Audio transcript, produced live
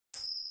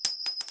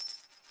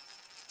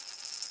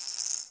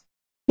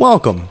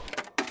Welcome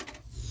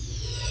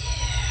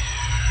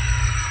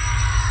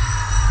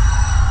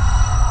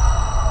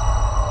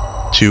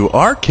to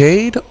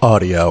Arcade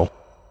Audio.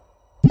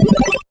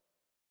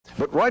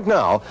 But right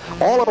now,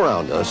 all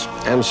around us,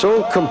 and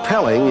so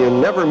compelling you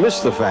never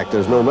miss the fact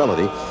there's no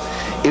melody,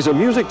 is a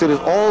music that is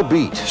all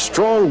beat,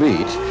 strong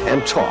beat,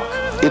 and talk.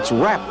 It's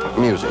rap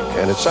music,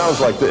 and it sounds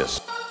like this.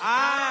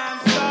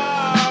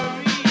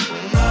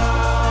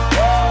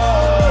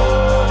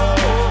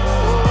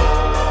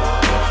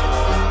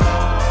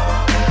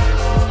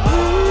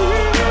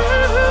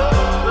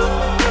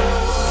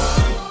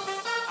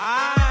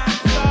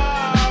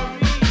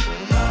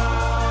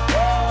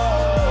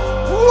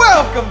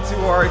 Welcome to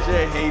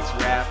RJ Hates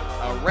Rap,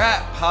 a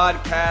rap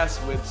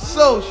podcast with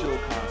social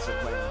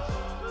consequence.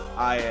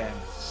 I am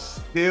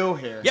still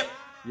here. Yep.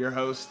 Your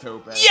host,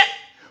 Topaz. Yep.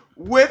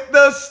 With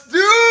the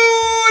student!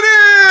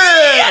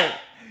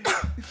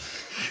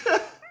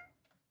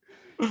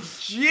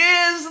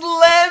 Jizz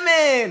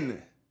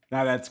Lemon!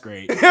 Now that's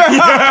great. Jizz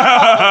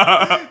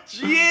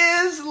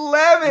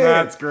Lemon!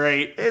 That's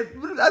great. I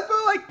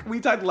feel like we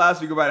talked last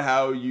week about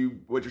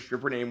what your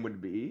stripper name would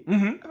be.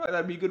 Mm-hmm. I thought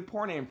that'd be a good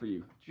porn name for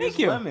you. Thank Jizz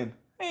you. Lemon.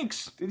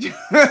 Thanks. Did you?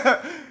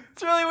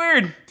 It's really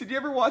weird. Did you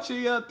ever watch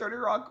a 30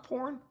 Rock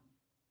porn?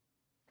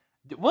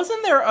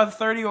 Wasn't there a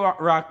 30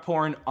 Rock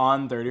porn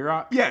on 30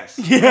 Rock? Yes.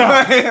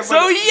 Yeah.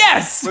 So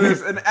yes. But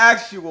there's an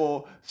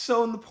actual,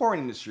 in the porn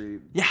industry,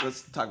 Yeah.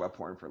 Let's talk about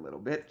porn for a little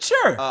bit.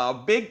 Sure. A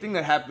big thing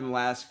that happened the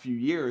last few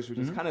years, which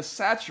has kind of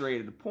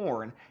saturated the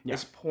porn, Yeah.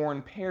 is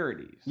porn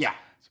parodies. Yeah.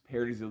 It's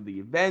parodies of the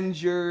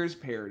Avengers,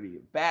 parody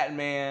of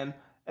Batman,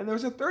 and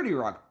there's a 30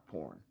 Rock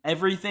porn.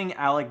 Everything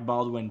Alec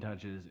Baldwin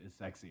touches is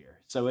sexier.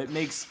 So it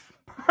makes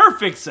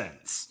perfect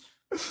sense.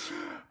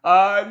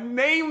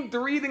 Name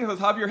 3 things on the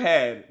top of your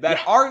head that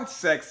aren't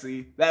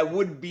sexy that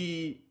would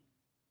be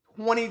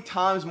 20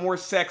 times more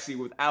sexy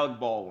with Alec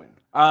Baldwin.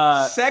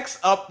 Sex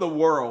up the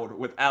world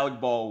with Alec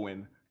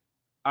Baldwin.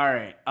 All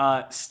right.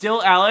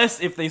 Still Alice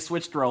if they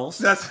switched roles.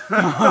 That's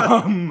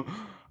The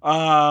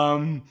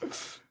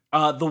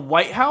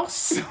White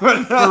House for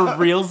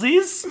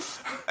realsies.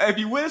 If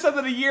you would have said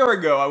that a year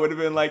ago, I would have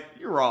been like,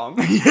 "You're wrong.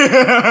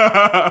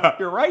 Yeah.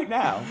 You're right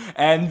now."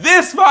 And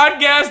this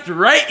podcast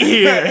right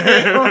here.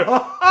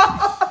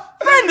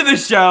 Friend of the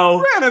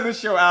show. Friend of the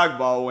show, Alec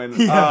Baldwin.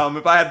 Yeah.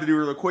 If I had to do it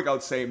real quick, I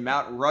would say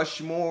Mount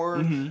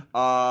Rushmore,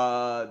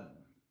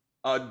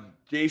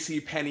 J.C.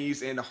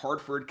 Penney's in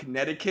Hartford,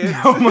 Connecticut.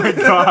 Oh my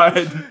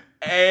god.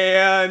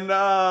 And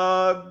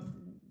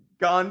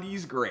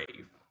Gandhi's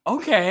grave.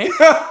 Okay.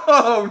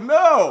 Oh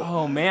no!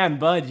 Oh man,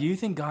 bud, do you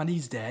think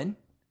Gandhi's dead?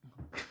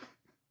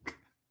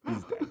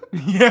 He's dead.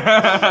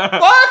 Yeah.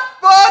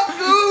 Fuck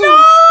you!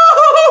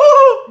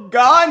 No!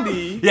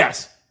 Gandhi,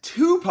 Yes.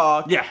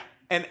 Tupac, Yeah.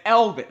 and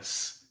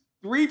Elvis.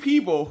 3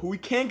 people who we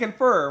can't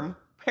confirm,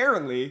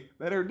 apparently,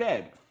 that are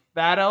dead.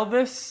 Fat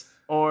Elvis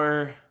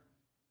or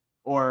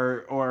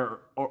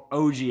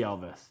OG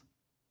Elvis?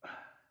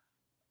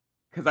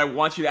 Because I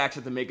want you to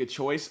actually have to make a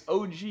choice.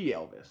 OG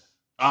Elvis.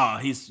 Oh,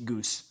 he's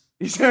Goose.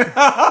 He's He's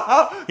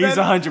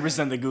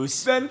 100% the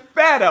Goose. Then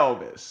Fat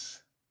Elvis.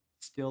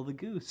 Still the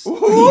Goose.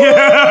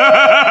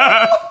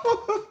 Yeah.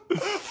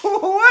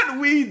 What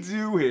we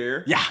do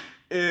here Yeah.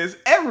 is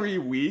every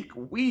week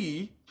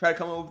we try to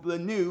come up with a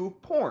new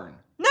porn.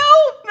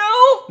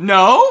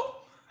 No.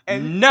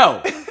 And-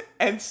 no.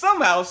 And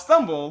somehow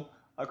stumble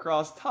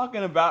across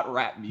talking about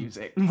rap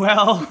music.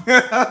 Well,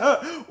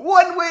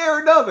 One way or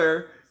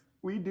another,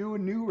 we do a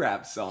new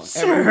rap song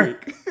every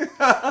week.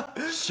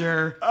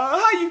 sure.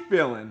 How you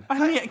feeling?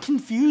 I mean,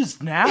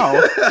 confused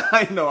now.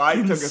 I know, I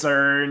took a...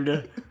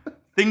 Concerned.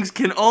 Things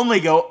can only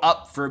go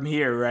up from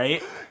here,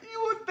 right?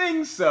 You would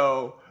think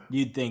so.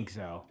 You'd think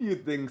so.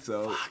 You'd think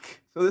so. Fuck.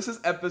 So this is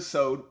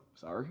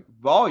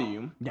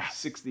volume Yeah.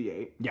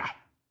 68. Yeah.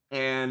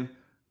 And,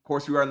 of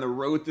course, we are on the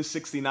road to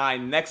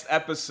 69. Next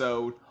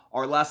episode,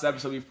 our last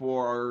episode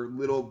before our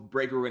little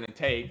break we're going to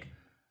take,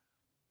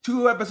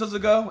 2 episodes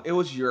ago, it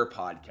was your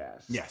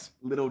podcast. Yes.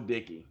 Little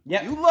Dicky.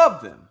 Yep. You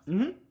loved him.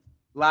 Mm-hmm.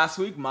 Last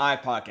week, my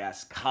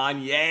podcast,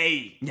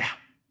 Kanye. Yeah.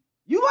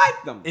 You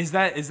liked them. Is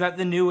that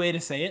the new way to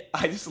say it?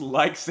 I just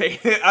like saying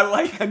it. I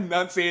like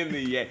enunciating the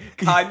yay.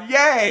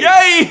 Kanye.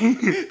 Yay!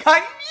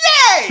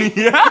 Kanye.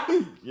 Yeah.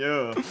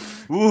 Yeah.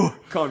 Ooh.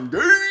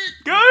 Kanye.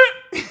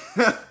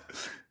 Good.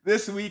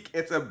 This week,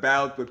 it's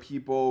about the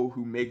people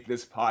who make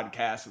this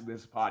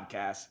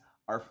podcast,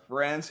 our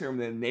friends from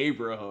the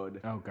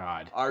neighborhood, Oh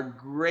God. our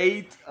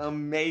great,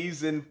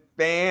 amazing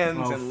fans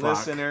Oh, and fuck.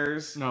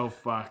 listeners. No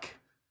fuck.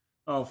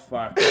 Oh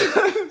fuck.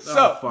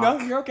 So, fuck. no,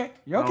 you're okay.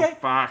 You're okay. Oh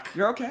fuck.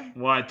 You're okay.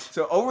 What?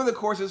 So over the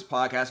course of this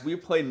podcast,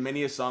 we've played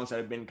many songs that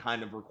have been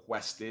kind of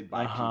requested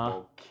by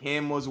people.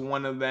 Kim was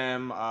one of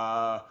them.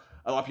 A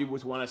lot of people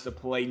want us to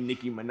play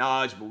Nicki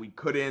Minaj, but we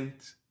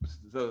couldn't.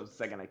 So the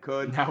second I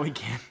could. Now we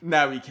can.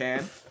 Now we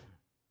can.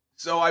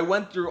 So I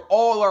went through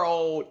all our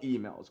old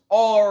emails,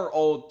 all our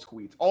old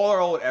tweets, all our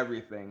old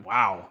everything.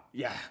 Wow.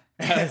 Yeah.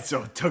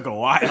 So it took a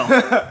while.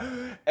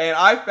 And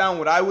I found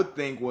what I would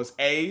think was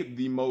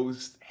the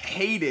most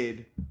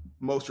hated,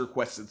 most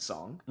requested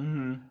song.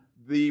 Mm-hmm.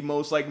 the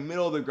most like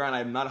middle of the ground,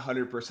 I'm not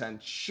 100%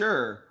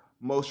 sure,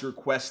 most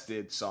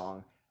requested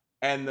song.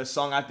 And the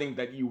song I think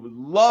that you would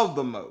love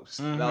the most,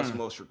 that was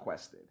most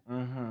requested.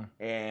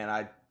 And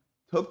I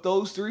took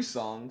those 3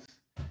 songs.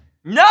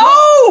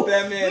 No!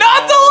 Them in,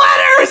 Not the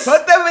letters!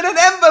 Put them in an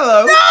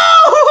envelope.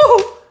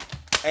 No!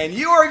 And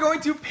you are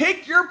going to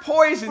pick your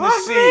poison to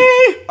Fuck see.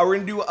 me. Are we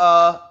going to do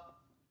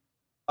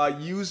a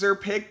user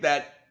pick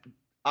that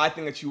I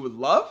think that you would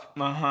love?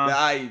 That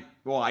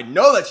I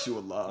know that you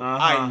would love.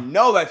 I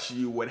know that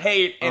you would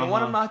hate. And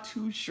one I'm not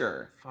too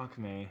sure. Fuck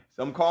me.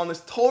 So I'm calling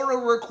this Total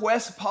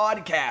Request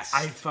Podcast.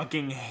 I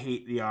fucking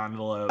hate the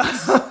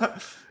envelopes.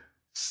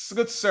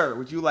 Good sir,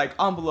 would you like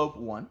envelope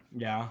 1,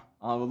 Yeah.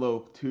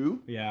 envelope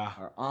 2, Yeah.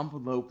 or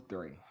envelope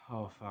 3?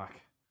 Oh, fuck.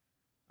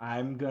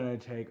 I'm gonna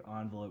take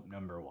envelope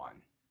number 1.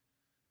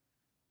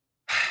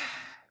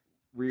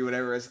 Read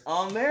whatever is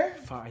on there.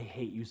 Fuck, I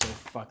hate you so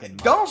fucking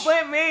much. Don't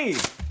blame me.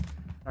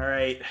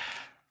 Alright.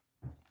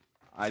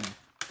 I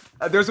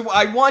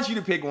want you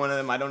to pick one of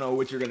them. I don't know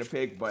what you're gonna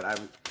pick, but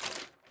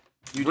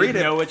You read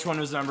didn't it. know which one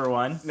was number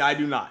 1? No, I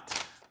do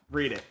not.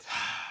 Read it.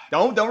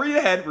 Don't read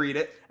ahead. Read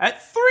it.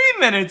 At 3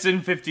 minutes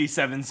and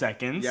 57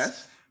 seconds.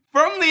 Yes.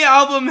 From the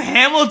album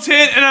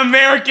Hamilton, an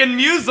American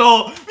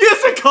musical,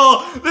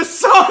 the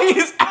song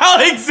is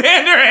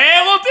Alexander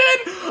Hamilton?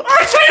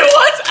 Archie,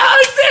 what's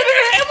Alexander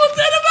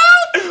Hamilton about?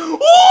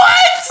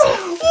 What?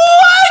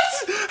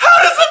 How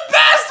does a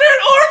bastard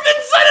orphan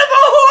son of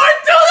a whore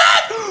do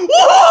that?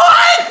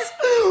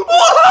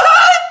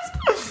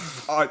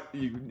 What?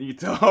 You need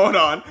to hold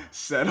on.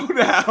 Settle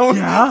down.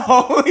 Yeah?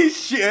 Holy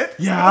shit.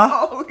 Yeah?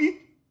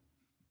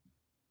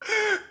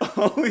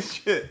 Holy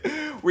shit.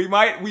 We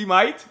might.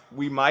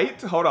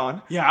 Hold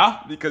on. Yeah?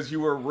 Because you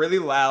were really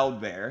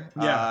loud there.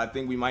 Yeah. I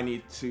think we might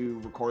need to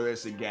record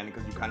this again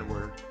because you kind of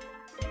were.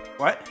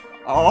 What?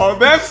 Oh,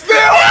 them still!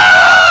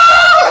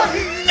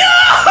 No!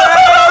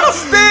 Them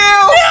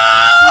still!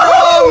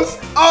 Rose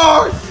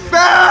are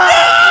back!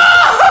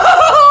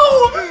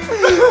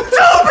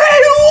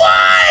 Toby,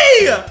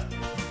 why?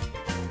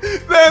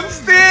 Them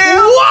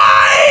still!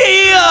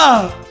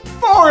 Why?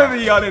 For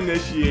the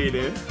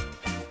uninitiated.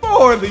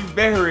 For the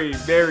very,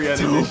 very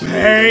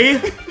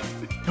uninitiated.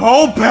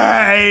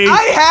 Toby!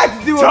 I had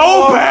to do it.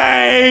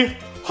 Toby!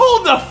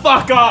 Hold the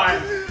fuck on!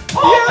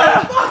 Hold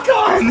the fuck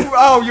on!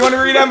 Oh, you want to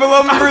read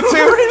envelope number 2?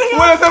 reading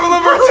What does envelope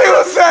number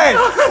 2 say?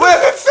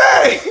 What does it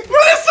say? For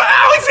this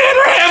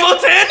Alexander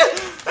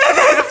Hamilton! And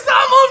then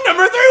envelope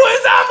number 3, what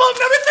does envelope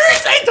number 3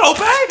 say,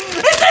 Toby?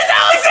 It says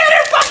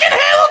Alexander fucking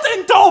Hamilton,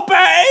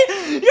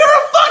 Toby! You're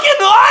a fucking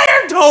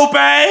liar,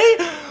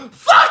 Toby!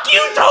 Fuck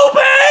you,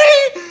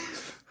 Toby!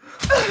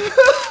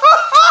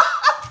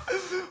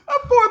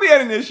 For the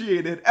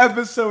uninitiated,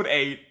 episode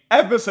 8,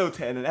 episode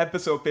 10, and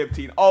episode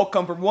 15 all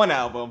come from one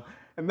album,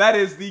 and that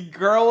is the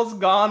Girls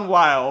Gone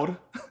Wild,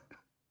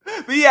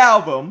 the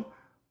album,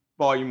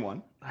 volume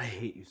 1. I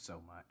hate you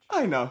so much.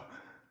 I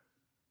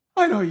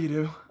know you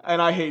do,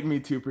 and I hate me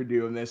too for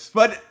doing this,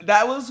 but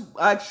that was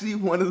actually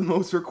one of the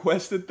most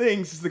requested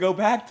things, is to go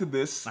back to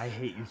this. I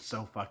hate you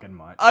so fucking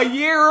much. A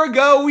year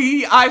ago,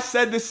 I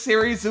said this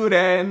series would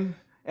end.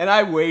 And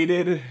I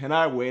waited, and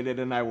I waited,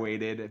 and I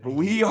waited.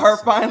 We are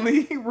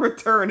finally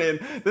returning.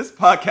 This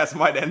podcast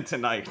might end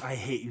tonight. I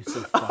hate you so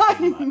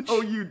fucking much. I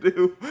know you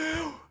do.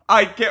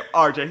 I can't,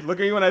 RJ, look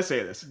at me when I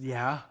say this.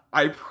 Yeah?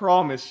 I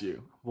promise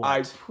you. What?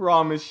 I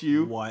promise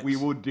you. What? We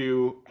will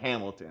do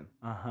Hamilton.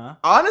 Uh-huh.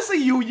 Honestly,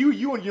 you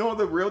know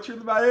the real truth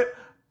about it?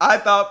 I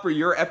thought for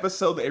your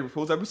episode, the April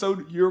Fool's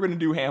episode, you were going to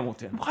do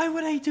Hamilton. Why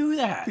would I do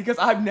that? Because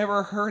I've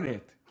never heard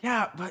it.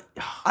 Yeah, but...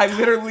 I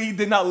literally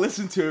did not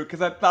listen to it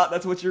because I thought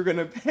that's what you were going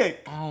to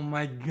pick. Oh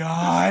my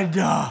god.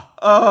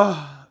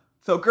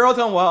 So Girls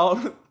Gone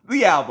Wild,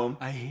 the album.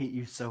 I hate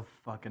you so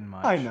fucking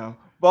much. I know.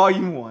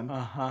 Volume 1.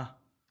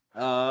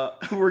 Uh-huh.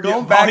 We're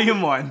going back.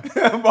 Volume 1.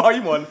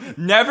 Volume 1.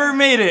 Never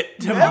made it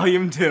to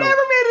Volume 2. Never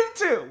made it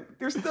to 2.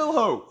 There's still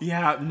hope.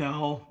 Yeah,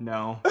 no.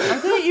 Are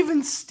they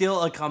even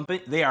still a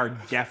company? They are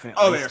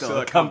definitely They're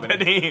still a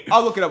company.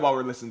 I'll look it up while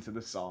we're listening to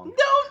this song.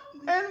 Don't.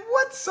 And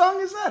what song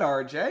is that,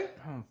 RJ?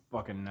 I don't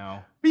fucking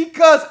know.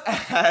 Because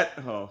at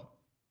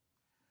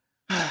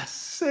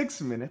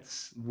 6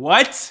 minutes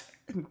What?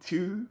 and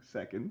 2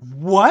 seconds,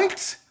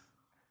 What?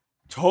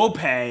 Tope.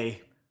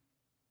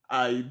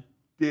 I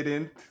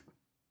didn't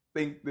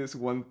think this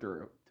one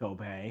through.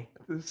 Tope.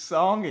 The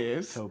song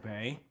is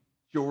Tope.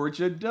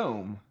 Georgia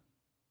Dome.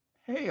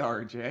 Hey,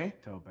 RJ.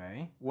 Tope.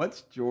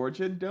 What's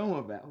Georgia Dome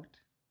about?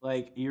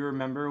 Like, you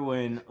remember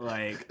when,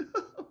 like,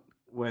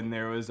 when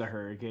there was a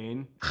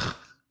hurricane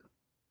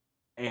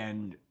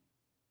and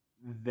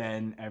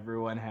then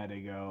everyone had to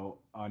go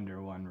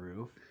under one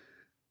roof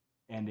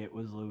and it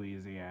was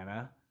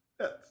Louisiana?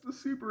 That's the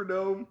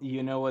Superdome.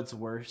 You know what's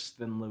worse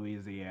than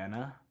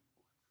Louisiana?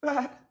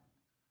 That.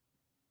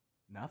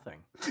 Nothing.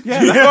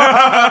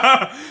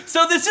 Yeah.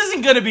 So this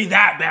isn't gonna be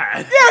that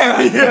bad.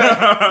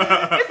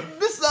 Yeah.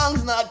 This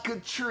song's not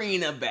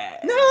Katrina bad.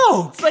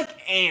 No. It's like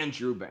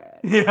Andrew bad.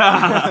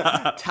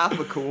 Yeah.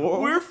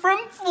 Topical. We're from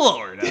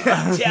Florida.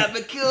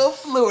 Topical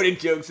Florida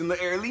jokes in the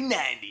early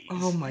 90s.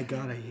 Oh my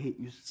god, I hate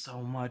you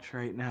so much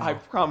right now. I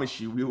promise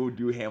you, we will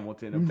do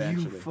Hamilton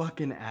eventually. You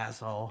fucking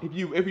asshole.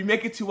 If we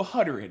make it to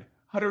 100th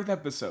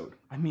episode.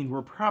 I mean,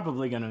 we're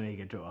probably gonna make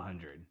it to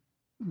 100.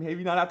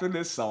 Maybe not after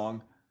this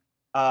song.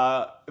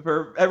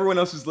 For everyone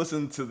else who's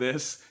listening to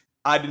this,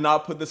 I did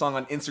not put this song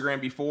on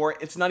Instagram before.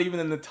 It's not even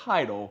in the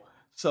title.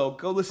 So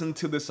go listen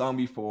to this song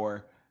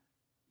before.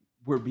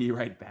 We'll be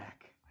right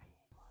back.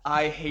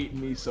 I hate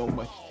me so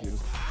much too.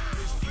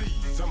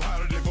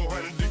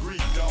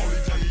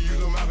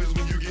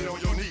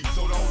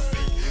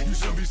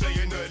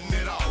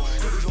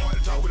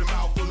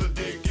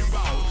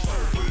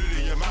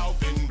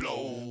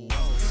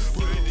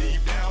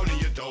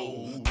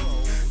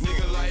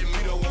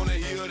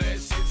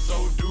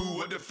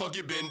 Fuck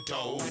you been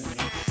told.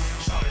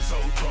 Shawty so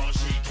tall,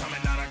 she coming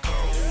out of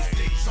clothes.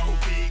 Dick so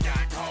big,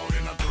 got caught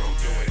in her throat.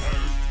 Do it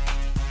hurt?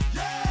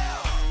 Yeah,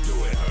 do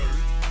it hurt?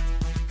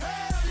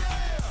 Hell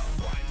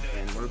yeah.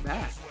 And we're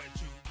back.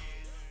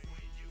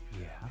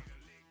 Yeah.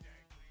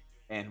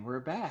 And we're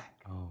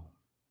back. Oh.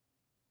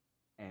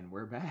 And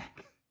we're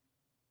back.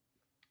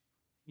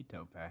 Hey,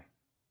 Tope.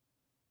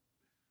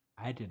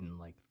 I didn't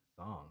like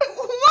the song.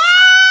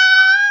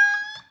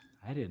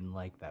 I didn't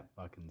like that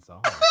fucking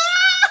song.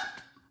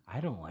 I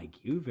don't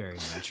like you very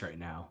much right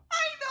now.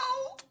 I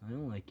know. I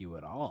don't like you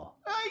at all.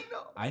 I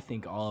know. I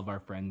think all of our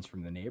friends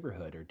from the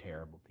neighborhood are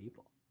terrible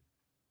people.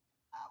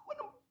 I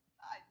wouldn't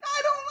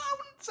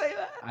say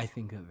that. I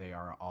think that they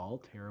are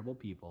all terrible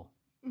people.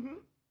 Mm-hmm.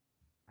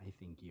 I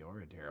think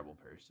you're a terrible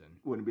person.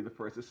 Wouldn't be the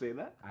first to say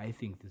that. I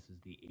think this is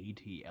the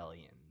AT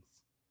aliens.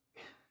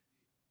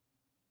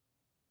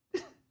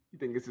 You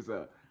think this is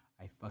a...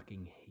 I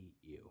fucking hate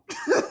you.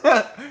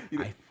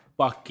 You I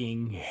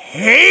fucking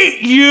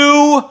hate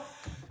you!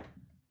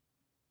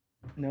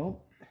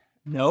 Nope.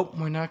 Nope,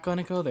 we're not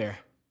gonna go there.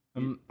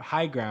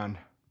 High ground.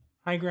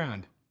 High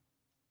ground.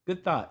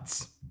 Good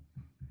thoughts.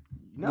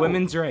 No.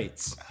 Women's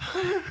rights.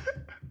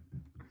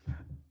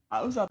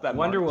 I was out that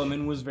Wonder March.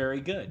 Woman was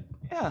very good.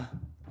 Yeah.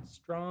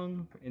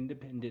 Strong,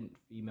 independent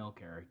female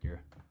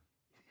character.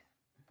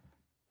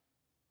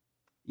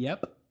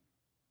 Yep.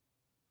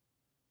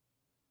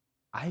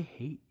 I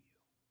hate you.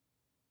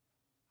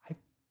 I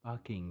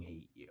fucking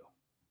hate you.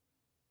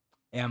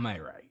 Am I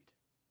right?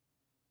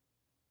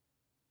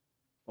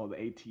 Well, the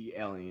AT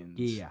aliens.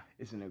 Yeah.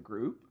 Isn't a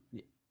group.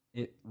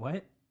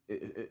 What?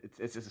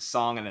 It's just a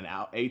song and an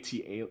AT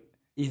alien.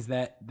 Is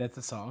that's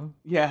a song?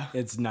 Yeah.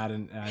 It's not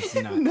an it's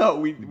not. No,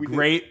 we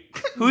Great.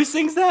 Who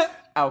sings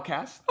that?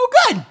 Outcast. Oh,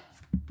 good.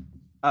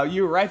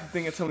 You were right to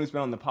think it's someone who's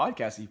been on the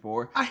podcast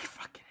before. I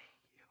fucking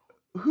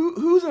hate you.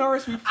 Who's an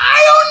artist?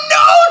 I don't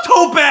know,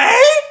 Tope.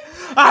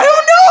 I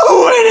don't know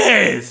who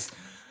it is.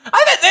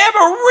 I bet they have a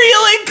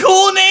really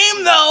cool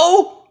name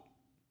though.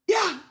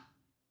 Yeah.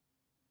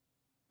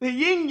 The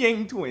Yin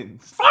Yang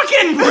Twins.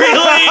 Fucking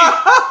really?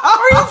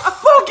 Are you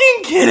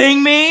fucking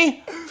kidding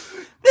me?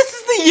 This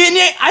is the Yin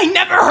Yang. I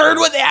never heard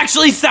what they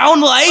actually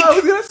sound like. I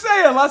was gonna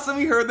say, last time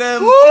we heard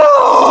them.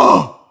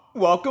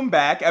 Welcome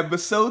back,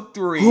 episode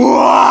 3. There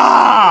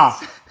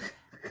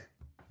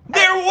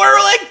were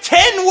like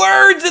 10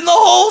 words in the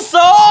whole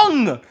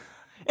song.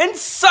 And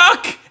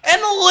suck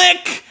and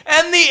lick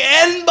and the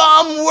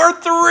N-bomb were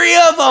 3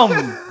 of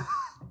them.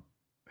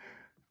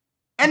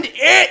 And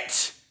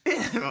it.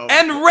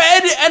 And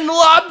red and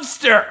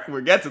lobster.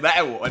 We'll get to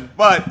that one,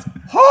 but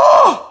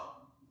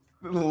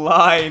the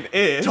line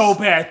is...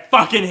 Tope, I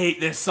fucking hate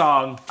this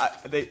song. I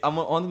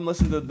want them to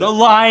listen to The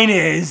line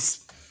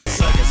is...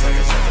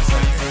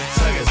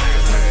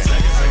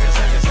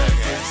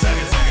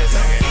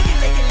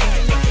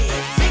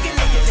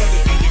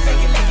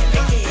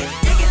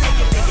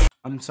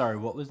 I'm sorry,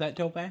 what was that,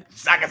 Tope? Lick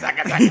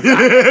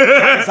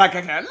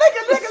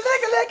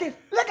it.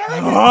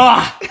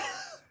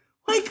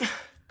 Like,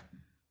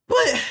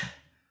 but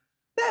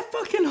that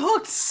fucking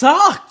hook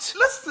sucked.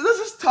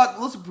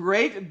 Let's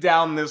break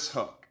down this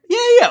hook.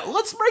 Yeah,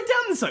 let's break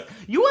down this hook.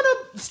 You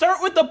want to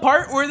start with the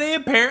part where they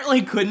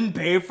apparently couldn't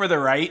pay for the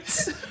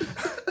rights?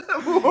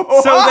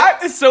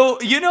 So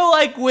you know,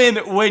 like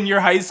when your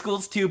high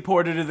school's too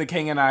poor to do The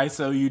King and I,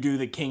 so you do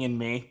The King and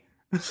Me?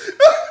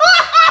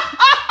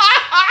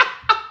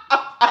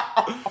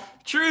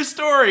 True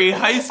story.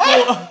 High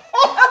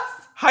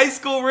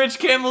school Rich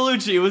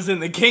Camelucci was in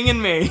The King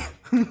and Me.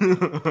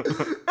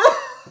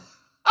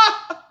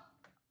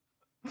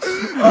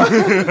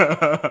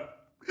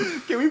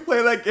 Can we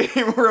play that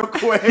game real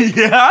quick?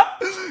 Yeah?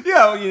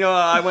 Yeah, you know,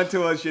 I went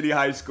to a shitty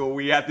high school.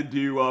 We had to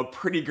do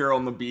Pretty Girl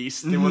and the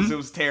Beast. It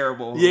was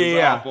terrible. It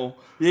was awful.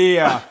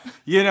 Yeah.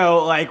 You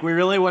know, like we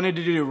really wanted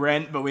to do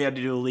Rent, but we had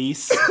to do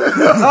Lease.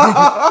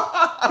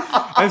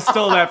 I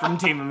stole that from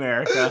Team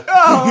America.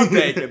 I'll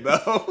take it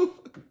though.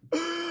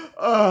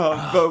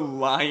 The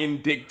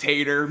Lion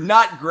Dictator.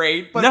 Not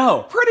great, but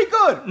No. pretty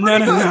good.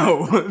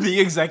 No.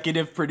 The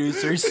executive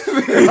producers.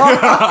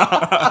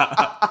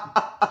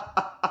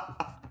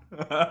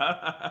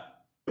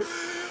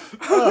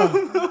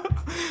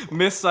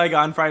 Miss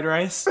Saigon fried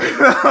rice.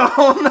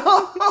 Oh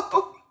no!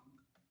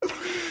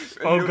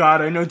 Oh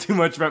God, I know too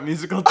much about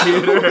musical I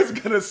theater. was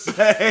gonna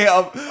say,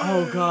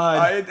 Oh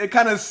God. it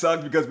kind of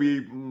sucked because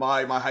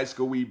my high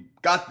school, we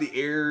got the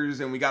airs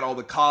and we got all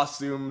the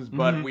costumes,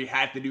 but we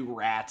had to do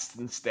rats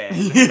instead.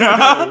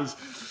 Yeah.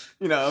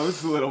 It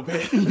was a little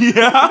bit.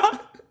 Yeah.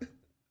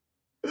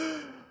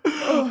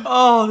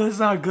 Oh, that's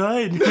not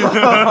good.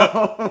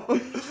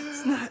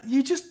 It's not.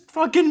 You just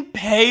fucking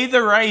pay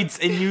the rights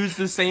and use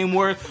the same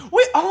word.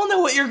 We all know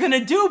what you're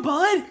gonna do,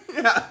 bud.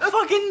 Yeah.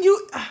 Fucking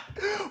you.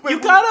 You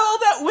got all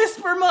that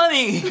whisper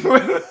money.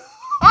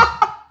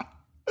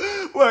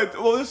 But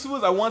well, this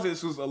was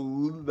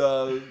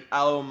the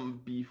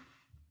album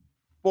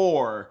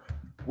before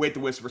with the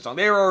Whisper song.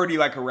 They were already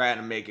like a rat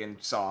and making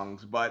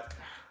songs, but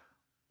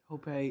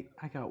Tope, I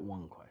got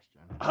one question.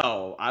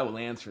 I will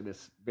answer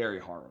this very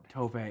hard.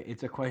 Tope,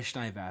 it's a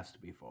question I've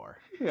asked before,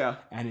 Yeah,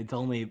 and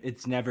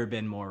it's never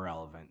been more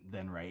relevant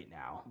than right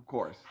now. of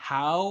course.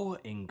 How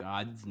in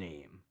God's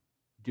name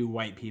do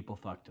white people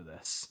fuck to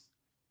this?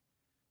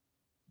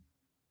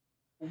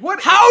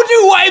 How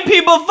do white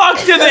people fuck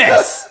to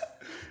this?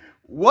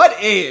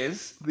 What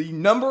is the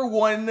number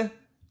one?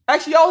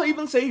 Actually, I'll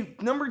even say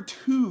number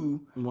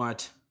 2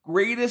 What?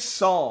 greatest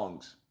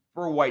songs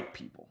for white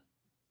people.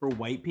 For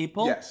white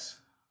people? Yes.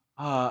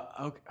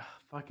 Okay.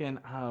 Fucking,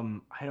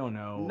 I don't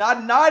know.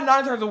 Not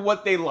in terms of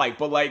what they like,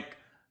 but like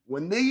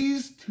when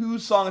these 2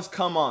 songs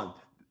come on,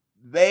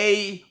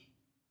 they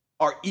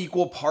are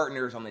equal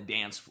partners on the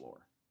dance floor.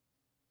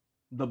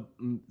 The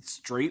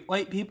straight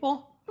white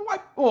people?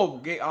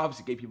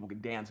 Obviously, gay people can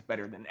dance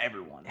better than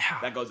everyone.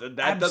 Yeah,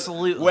 That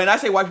absolutely. When I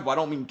say white people, I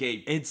don't mean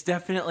gay. It's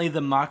definitely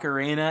the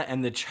Macarena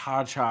and the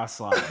Cha-Cha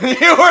slide.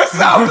 You were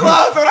so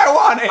close when I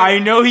wanted. I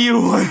know you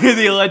wanted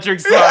the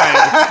electric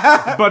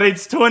slide, but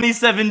it's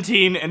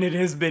 2017 and it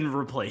has been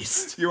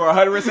replaced. You are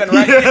 100%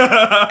 right.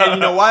 Yeah. And you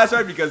know why that's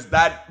right? Because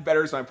that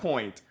betters my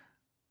point.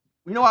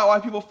 You know why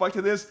people fuck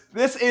to this?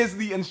 This is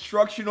the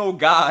instructional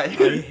guide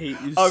I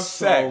hate you of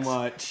so sex.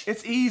 much.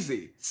 It's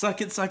easy. Suck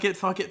it, fuck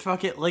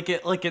it, lick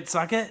it,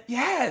 suck it.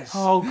 Yes.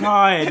 Oh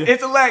God.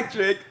 It's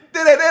electric.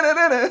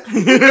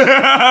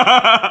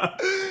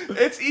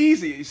 It's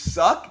easy.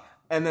 Suck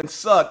and then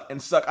suck and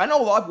suck. I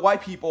know a lot of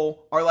white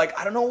people are like,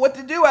 I don't know what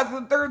to do after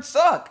the third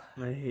suck.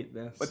 I hate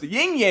this. But the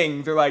yin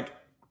yangs are like,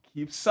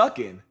 keep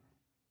sucking.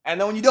 And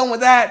then when you're done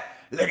with that,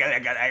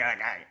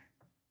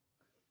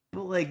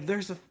 But like,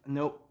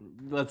 nope,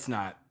 let's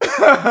not.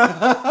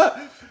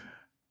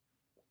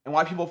 And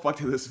white people fuck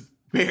to this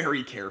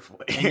very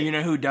carefully. And you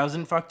know who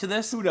doesn't fuck to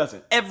this? Who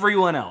doesn't?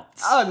 Everyone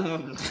else. Well,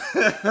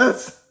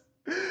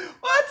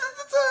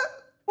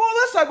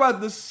 let's talk about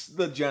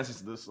the genesis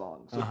of this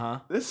song.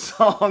 So This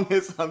song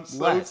is, I'm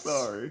so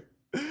sorry.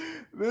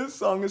 This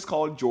song is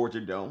called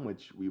Georgia Dome,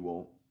 which we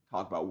will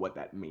talk about what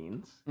that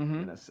means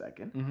in a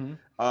second.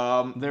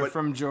 They're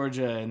from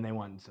Georgia and they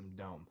want some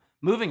dome.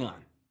 Moving on.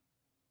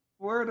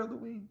 Word of the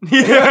week.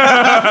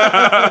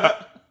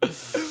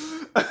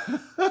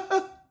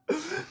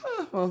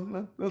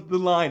 Well, the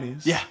line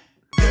is. Yeah.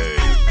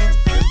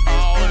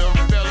 All them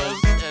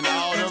fellas and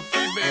all them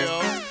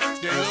females,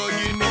 they love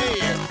getting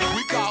head.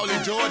 We call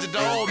it Georgia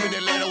Dome in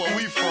Atlanta where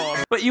we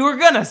from. But you were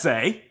gonna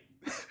say.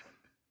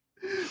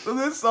 So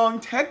this song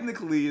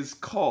technically is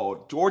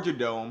called Georgia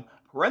Dome,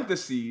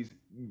 parentheses,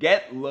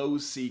 Get Low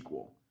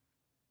sequel.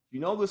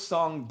 You know the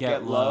song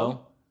Get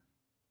Low?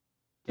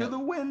 To the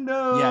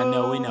window. Yeah,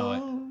 no, we know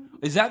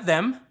it. Is that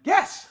them?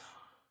 Yes.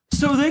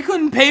 So they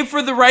couldn't pay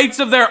for the rights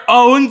of their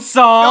own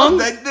song?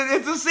 No,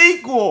 it's a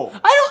sequel.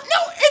 I don't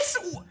know. It's.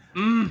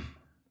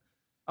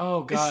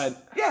 Oh God.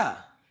 Yeah.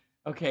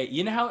 Okay,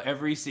 you know how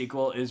every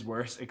sequel is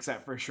worse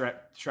except for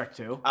Shrek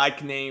 2? I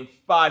can name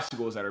 5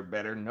 sequels that are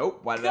better. Nope.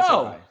 Why did I say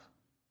Go. 5?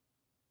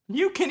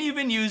 You can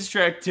even use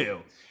Shrek 2.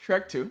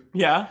 Shrek 2.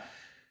 Yeah?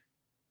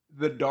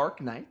 The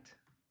Dark Knight.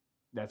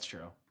 That's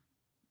true.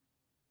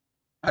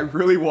 I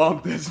really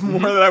want this more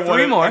than I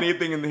wanted more.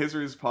 anything in the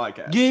history of this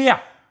podcast. Yeah.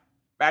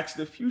 Back to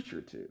the Future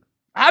 2.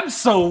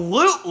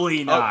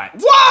 Absolutely not.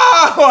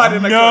 Whoa! I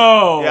didn't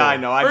No. Yeah, I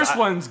know. First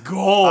one's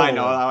gold. I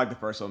know. I like the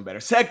first one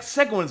better.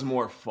 Second one's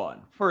more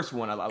fun. First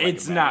one, I like.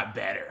 It's it better. not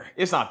better.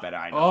 It's not better.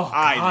 I know. Oh,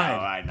 I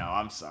God. know.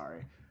 I'm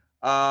sorry.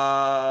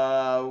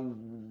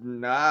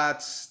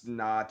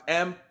 Not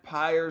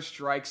Empire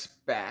Strikes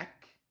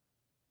Back.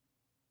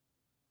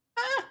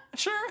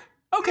 Sure.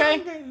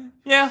 Okay.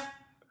 Yeah.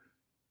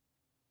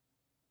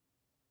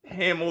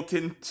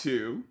 Hamilton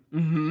 2.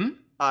 Mm-hmm.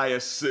 I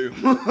assume.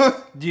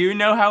 Do you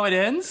know how it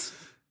ends?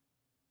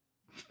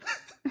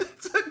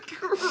 It's a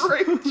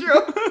great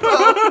joke.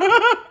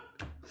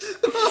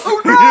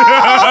 Oh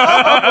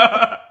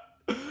no!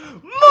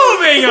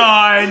 Moving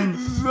on.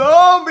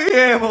 Zombie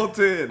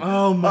Hamilton.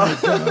 Oh my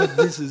God,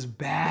 this is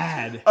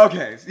bad.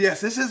 Okay,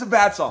 yes, this is a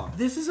bad song.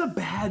 This is a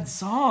bad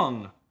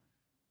song.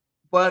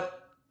 But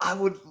I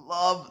would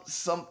love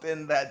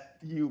something that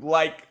you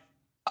like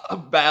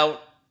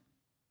about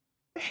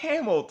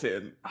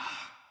Hamilton.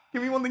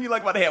 Give me one thing you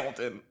like about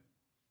Hamilton.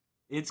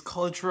 It's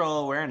cultural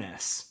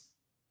awareness.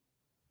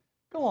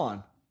 Go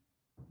on.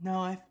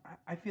 No,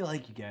 I feel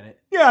like you get it.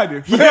 Yeah, I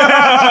do.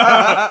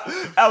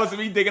 That was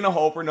me digging a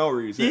hole for no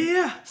reason.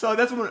 Yeah. So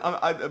that's when,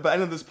 at the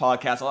end of this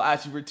podcast, I'll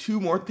ask you for 2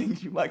 more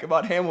things you like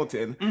about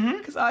Hamilton.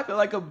 Because I feel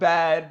like a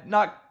bad,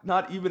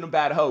 not even a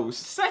bad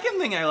host. Second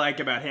thing I like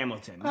about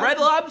Hamilton, Red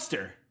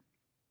Lobster.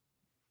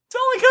 It's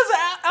only because of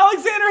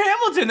Alexander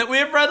Hamilton that we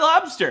have Red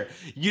Lobster.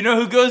 You know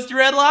who goes to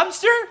Red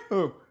Lobster?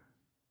 Who?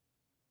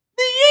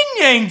 The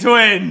Yin Yang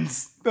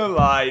Twins. The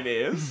line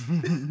is. I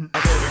can't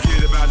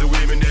forget about the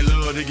women that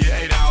love to get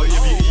ate out. If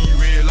you eat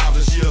Red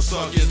Lobster, she'll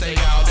suck your steak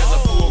out. That's a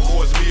full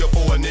course meal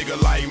for a nigga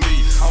like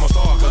me. I'm a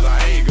star cause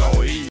I ain't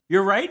gonna eat.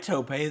 You're right,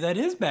 Tope. That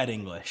is bad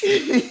English.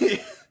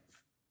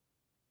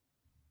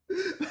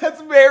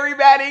 That's very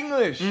bad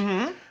English.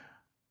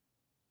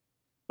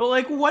 But,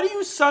 like, what do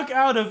you suck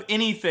out of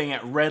anything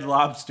at Red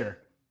Lobster?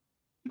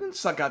 You can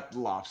suck out the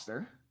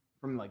lobster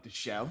from, like, the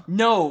shell.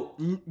 No,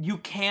 you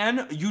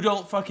can. You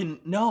don't fucking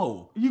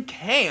know. You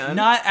can.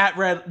 Not at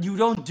Red. You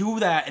don't do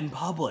that in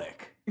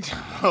public.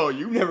 Oh,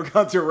 you've never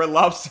gone to a Red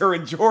Lobster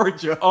in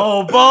Georgia.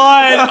 Oh, boy.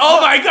 Oh,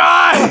 my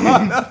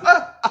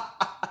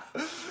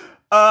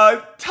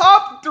God.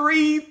 Top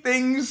 3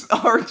 things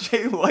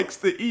RJ likes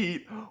to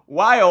eat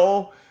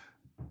while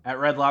At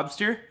Red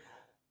Lobster?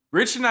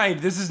 Rich and I,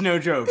 this is no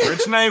joke.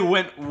 Rich and I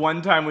went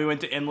one time, we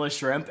went to Endless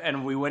Shrimp,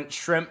 and we went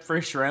shrimp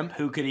for shrimp,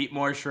 who could eat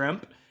more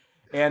shrimp.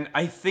 And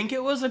I think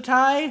it was a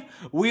tie.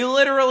 We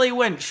literally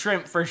went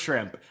shrimp for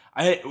shrimp.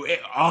 I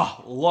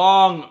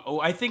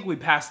think we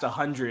passed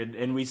 100,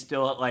 and we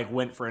still, like,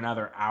 went for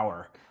another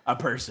hour a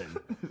person.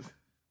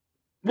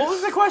 What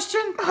was the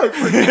question?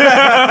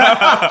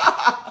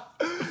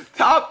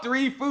 top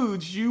 3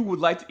 foods you would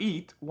like to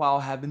eat while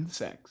having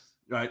sex.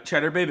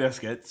 Cheddar Bay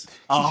biscuits,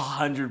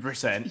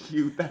 100%.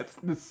 You, that's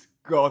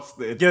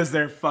disgusting. Because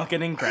they're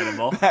fucking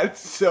incredible. That's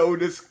so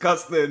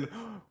disgusting.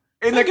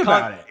 Think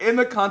about it. In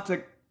the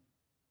context,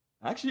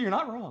 actually, you're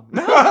not wrong.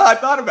 No, I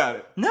thought about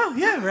it. No,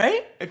 yeah,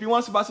 right? If you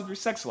want to spice up your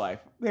sex life,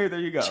 there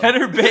you go.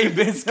 Cheddar Bay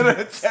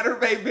biscuits. Cheddar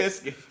Bay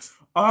biscuits.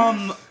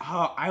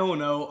 I don't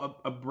know,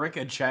 a brick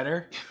of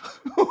cheddar.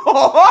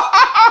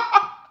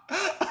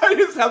 I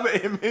just have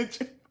an image,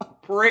 a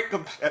brick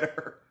of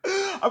cheddar.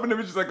 I have an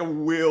image just like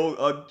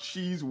a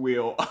cheese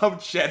wheel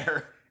of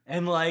cheddar.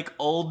 And like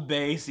Old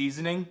Bay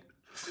seasoning.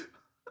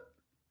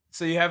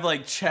 So you have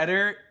like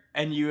cheddar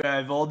and you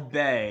have Old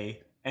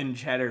Bay and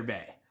Cheddar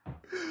Bay.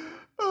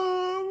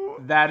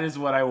 That is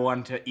what I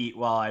want to eat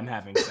while I'm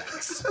having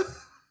sex.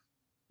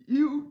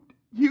 You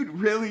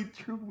really,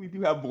 truly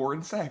do have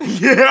boring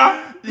sex.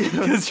 Yeah.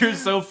 Because you're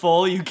so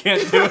full, you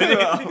can't do it.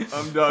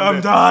 I'm done.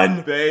 I'm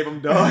done. Babe, I'm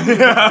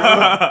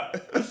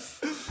done.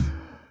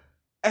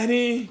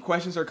 Any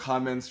questions or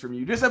comments from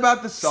you just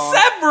about the song?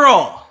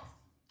 Several!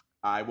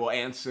 I will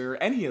answer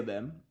any of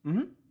them.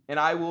 And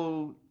I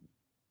will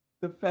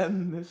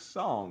defend this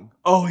song.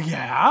 Oh,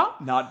 yeah?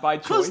 Not by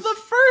choice. Because the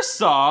first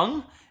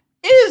song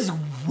is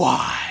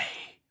Why.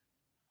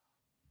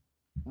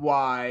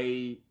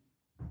 Why?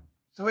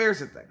 So here's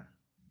the thing.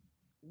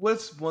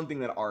 What's one thing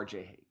that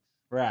RJ hates?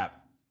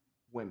 Rap.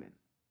 Women.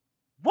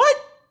 What?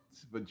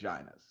 It's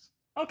vaginas.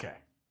 Okay.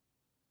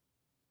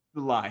 The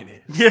line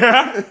is.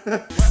 Yeah.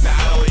 Now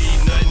I don't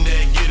eat nothing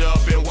that get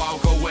up and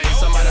walk away.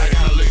 Somebody I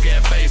gotta look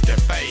at face to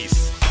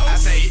face. I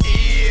say,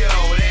 ew,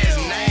 that's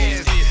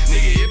nasty.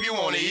 Nigga, if you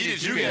wanna eat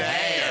it, you can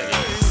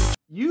have it.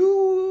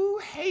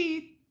 You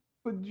hate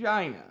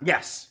vagina.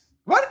 Yes.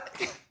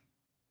 What?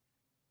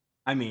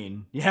 I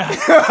mean, yeah.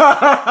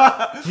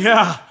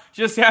 Yeah.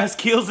 Just ask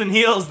Heels and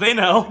Heels, they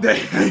know.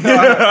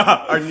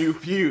 Our new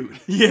feud.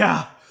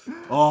 Yeah.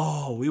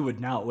 Oh, we would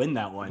not win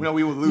that one. No,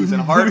 we would lose in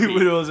a heartbeat. We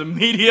would lose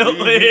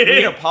immediately.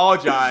 We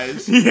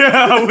apologize.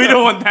 Yeah, we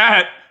don't want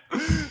that.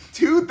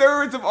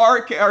 2/3 of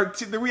Arcade. I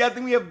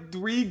think we have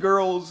 3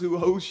 girls who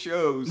host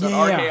shows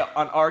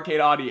on Arcade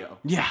Audio.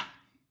 Yeah.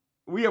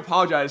 We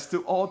apologize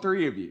to all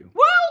 3 of you.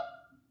 Well,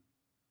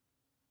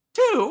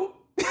 2.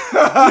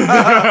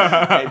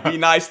 Hey, be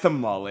nice to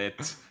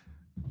Mullet.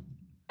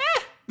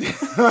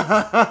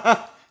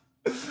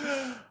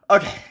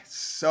 Okay,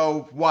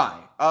 so why?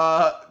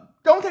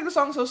 Don't take the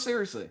song so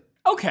seriously.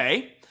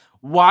 Okay.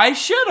 Why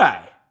should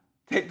I?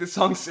 Take the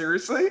song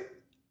seriously?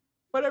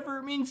 Whatever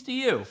it means to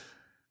you.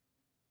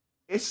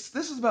 This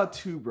is about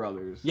 2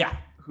 brothers. Yeah.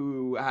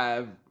 Who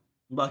have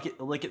Lick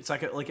it,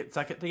 suck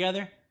it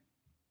together?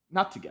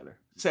 not together,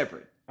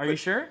 separate. Are you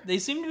sure? They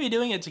seem to be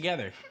doing it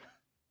together.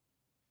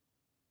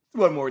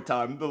 One more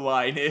time, the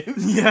line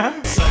is. Yeah.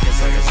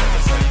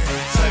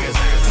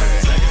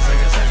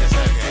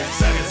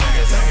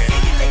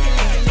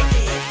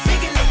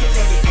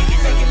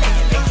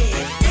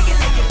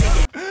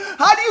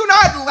 How do you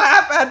not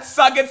laugh at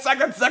suck it, suck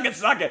it, suck it,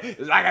 suck it, suck it,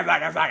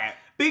 suck it, suck it?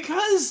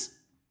 Because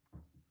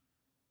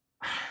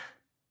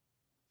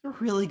it's a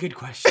really good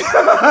question.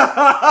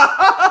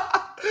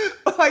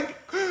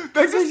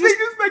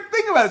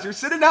 Think about this. You're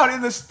sitting out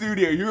in the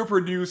studio. You're a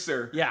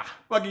producer. Yeah.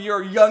 Fucking,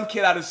 you're a young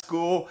kid out of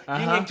school.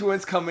 Yin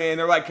Twins come in.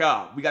 They're like,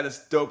 oh, we got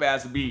this dope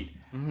ass beat.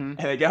 And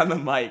they get on the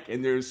mic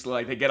and there's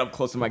like, they get up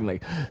close to the mic and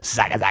like,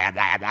 suck it, suck it,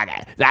 suck it, suck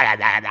it, suck it, suck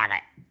it, suck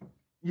it.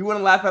 You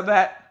wouldn't laugh at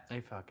that? I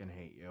fucking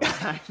hate you.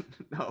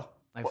 No.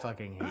 I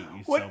fucking hate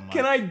you so What much.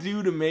 can I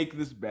do to make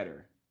this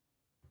better?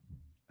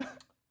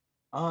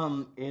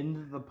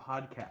 End the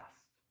podcast.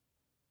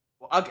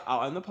 Well, okay,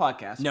 I'll end the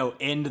podcast. No,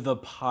 end the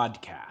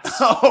podcast.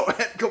 Oh,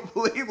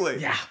 completely.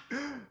 Yeah.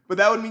 But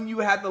that would mean you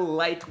had to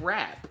like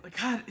rap.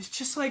 God, it's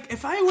just like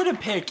if I were to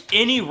pick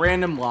any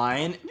random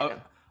line,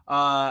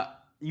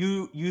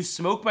 you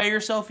smoke by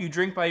yourself, you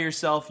drink by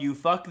yourself, you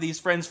fuck these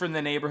friends from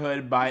the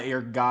neighborhood by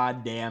your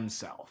goddamn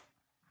self.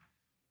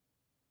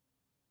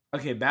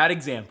 Okay, bad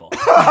example.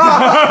 That's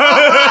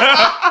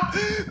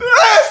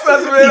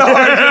really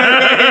hard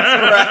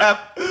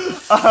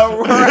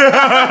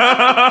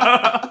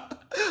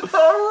a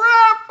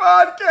rap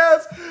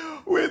podcast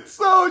with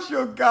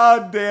social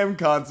goddamn I hate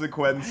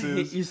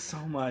consequences. you so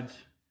much.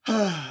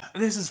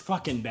 This is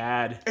fucking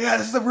bad. Yeah,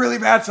 this is a really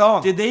bad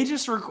song. Did they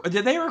just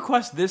did they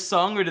request this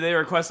song, or did they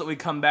request that we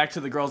come back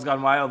to the Girls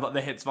Gone Wild, the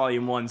Hits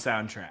Volume 1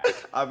 soundtrack?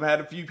 I've had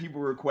a few people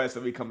request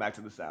that we come back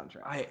to the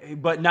soundtrack.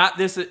 But not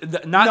this,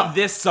 No.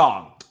 this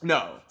song.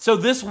 No. So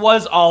this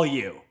was all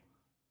you.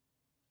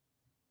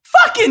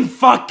 Fucking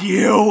fuck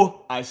you.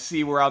 I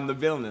see where I'm the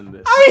villain in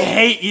this. I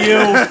hate you.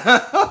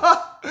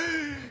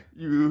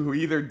 You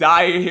either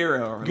die a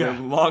hero or live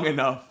long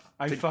enough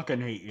I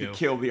fucking hate you. to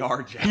kill the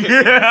RJ.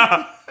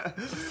 Yeah.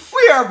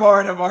 We are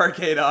part of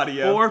Arcade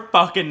Audio. For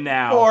fucking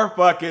now. For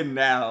fucking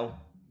now.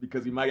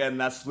 Because you might get in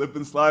that slip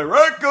and slide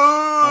records.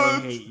 I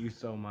hate you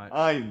so much.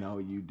 I know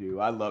you do.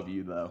 I love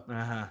you though.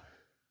 Uh-huh.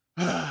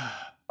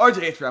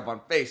 RJ Rap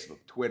on Facebook,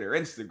 Twitter,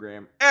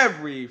 Instagram.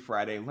 Every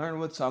Friday, learn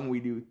what song we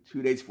do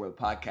 2 days before the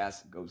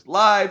podcast goes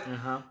live.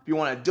 Uh-huh. If you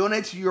want to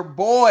donate to your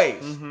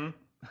boys, Mm-hmm.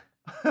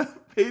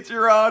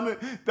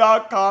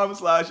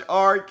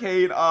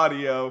 Patreon.com/Arcade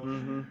Audio.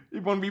 Mm-hmm. If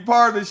you want to be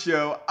part of the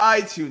show,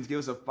 iTunes, give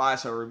us a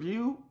 5-star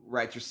review.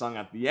 Write your song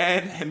at the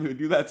end, and we'll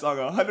do that song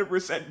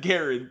 100%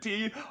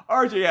 guaranteed.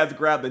 RJ has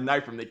grabbed the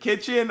knife from the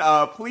kitchen.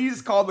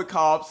 Please call the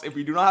cops. If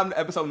we do not have an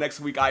episode next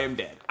week, I am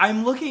dead.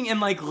 I'm looking, and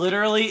like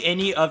literally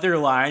any other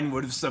line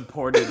would have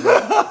supported me.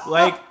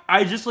 Like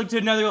I just looked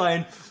at another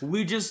line.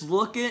 We just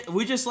like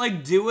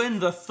doing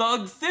the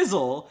thug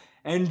thizzle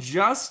and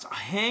just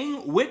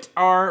hang with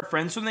our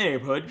friends from the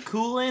neighborhood,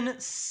 coolin',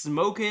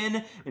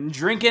 smoking, and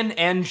drinking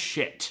and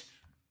shit.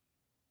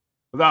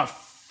 The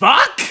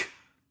fuck?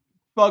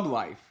 Thug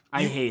life.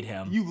 I hate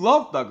him. You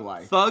love thug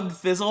life. Thug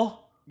thizzle?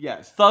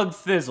 Yes. Thug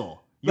thizzle.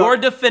 You're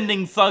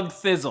defending thug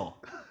thizzle.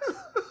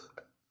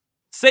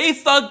 Say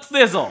thug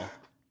thizzle.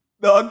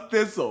 Thug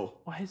Thistle.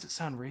 Why does it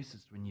sound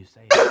racist when you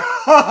say it?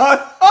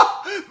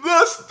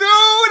 The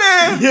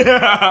student!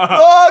 Yeah.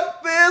 Thug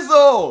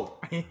Thistle!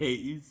 I hate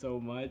you so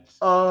much.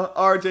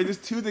 RJ,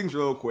 just two things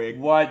real quick.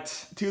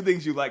 What? Two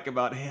things you like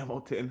about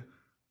Hamilton.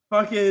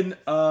 Fucking,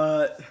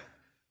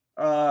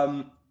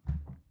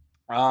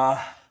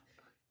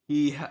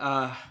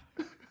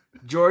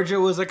 Georgia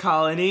was a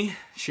colony.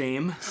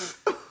 Shame.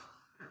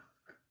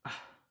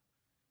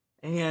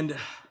 And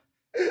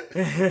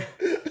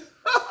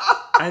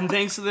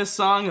thanks to this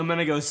song, I'm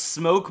gonna go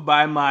smoke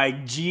by my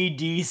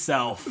GD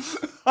self.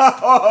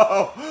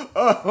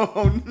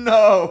 Oh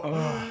no.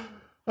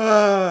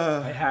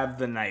 I have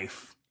the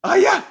knife.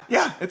 Yeah.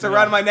 It's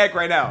around my neck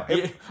right now.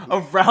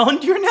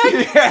 Around your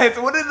neck? Yeah, it's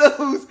one of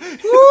those.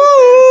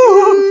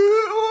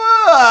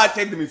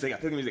 Take the music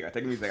out.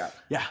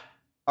 Yeah.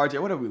 RJ,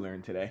 what have we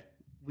learned today?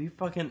 We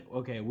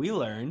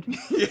learned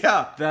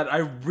Yeah. that I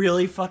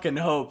really fucking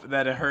hope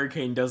that a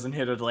hurricane doesn't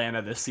hit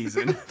Atlanta this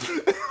season.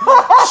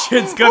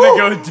 Shit's gonna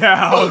go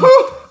down.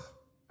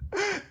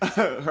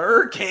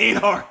 Hurricane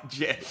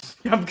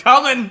RJ. I'm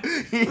coming.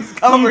 He's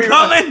coming.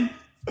 I'm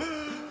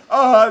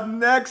coming.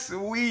 Next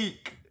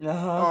week,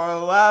 Uh-huh. our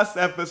last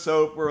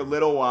episode for a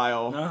little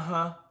while.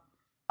 Uh-huh.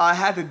 I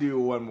had to do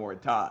it one more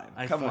time.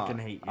 I Come fucking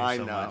on. hate you I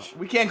so know. much.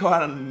 We can't go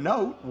out on a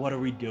note. What are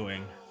we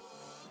doing?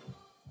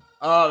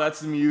 Oh, that's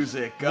the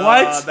music.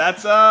 What?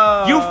 That's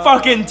You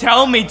fucking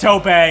tell me,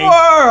 Tope. Poor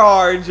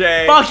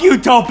RJ. Fuck you,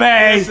 Tope.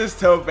 This is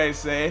Tope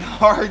saying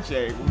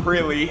RJ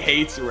really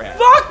hates rap.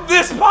 Fuck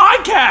this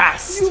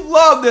podcast. You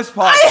love this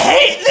podcast. I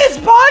hate this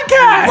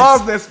podcast. You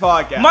love this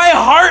podcast. My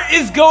heart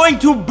is going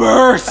to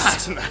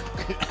burst.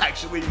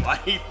 Actually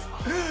might.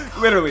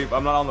 Literally, if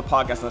I'm not on the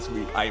podcast next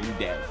week, I am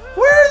dead.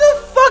 Where are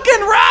the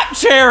fucking rap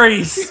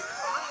cherries?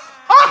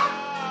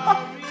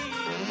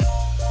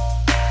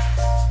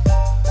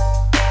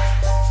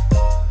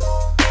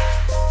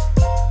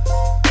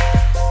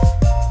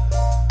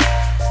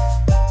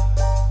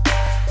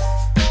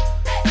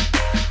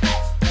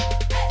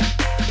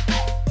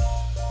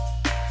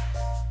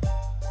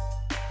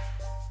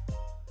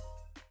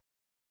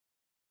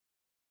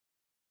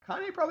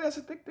 Kanye probably has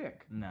a thick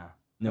dick.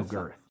 No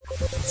girth.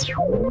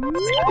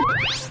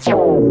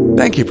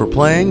 Thank you for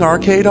playing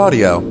Arcade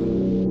Audio.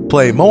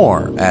 Play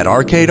more at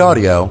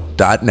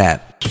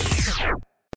arcadeaudio.net.